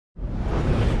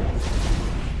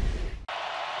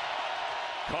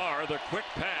Carr, the quick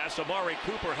pass. Amari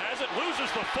Cooper has it,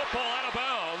 loses the football out of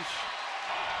bounds.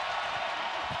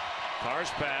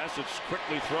 Carr's pass, it's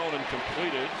quickly thrown and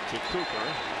completed to Cooper.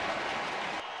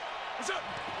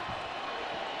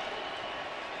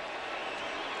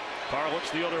 Carr looks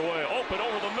the other way. Open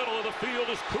over the middle of the field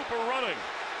is Cooper running.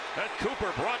 And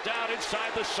Cooper brought down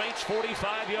inside the Saints'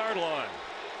 45-yard line.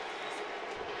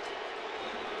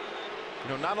 You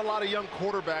know, not a lot of young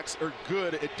quarterbacks are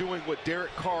good at doing what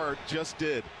Derek Carr just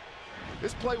did.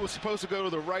 This play was supposed to go to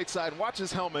the right side. Watch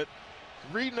his helmet.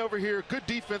 Reading over here, good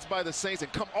defense by the Saints,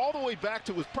 and come all the way back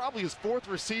to probably his fourth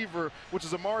receiver, which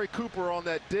is Amari Cooper on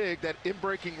that dig, that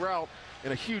in-breaking route,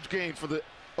 and a huge gain for the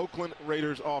Oakland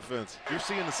Raiders offense. You're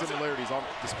seeing the similarities on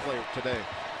display today.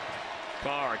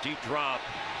 Carr, deep drop.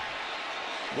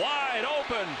 Wide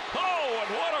open. Oh,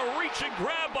 and what a reaching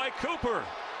grab by Cooper.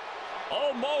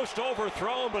 Almost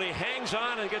overthrown, but he hangs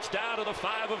on and gets down to the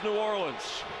 5 of New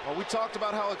Orleans. Well, we talked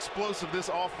about how explosive this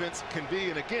offense can be,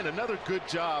 and again, another good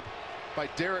job by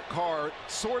Derek Carr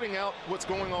sorting out what's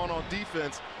going on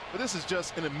defense. But this is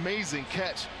just an amazing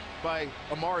catch by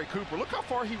Amari Cooper. Look how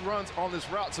far he runs on this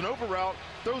route. It's an over route,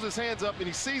 throws his hands up, and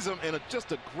he sees him, and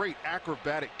just a great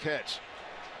acrobatic catch.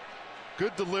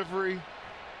 Good delivery.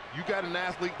 You got an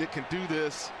athlete that can do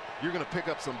this. You're going to pick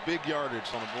up some big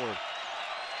yardage on the board.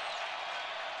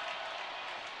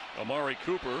 Amari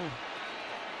Cooper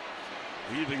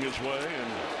weaving his way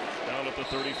and down at the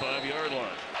 35-yard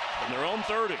line. From their own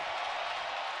 30.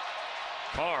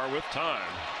 Carr with time.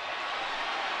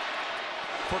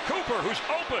 For Cooper, who's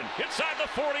open inside the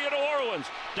 40 of New Orleans.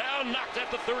 Down, knocked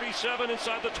at the 37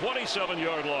 inside the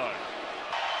 27-yard line.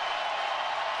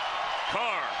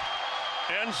 Carr,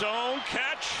 end zone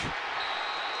catch.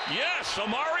 Yes,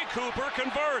 Amari Cooper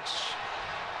converts.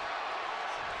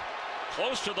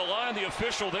 Close to the line, the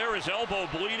official there, his elbow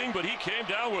bleeding, but he came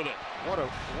down with it. What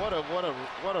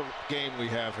a game we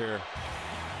have here.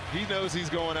 He knows he's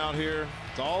going out here.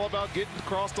 It's all about getting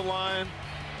across the line.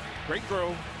 Great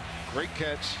throw, great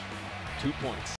catch, 2 points.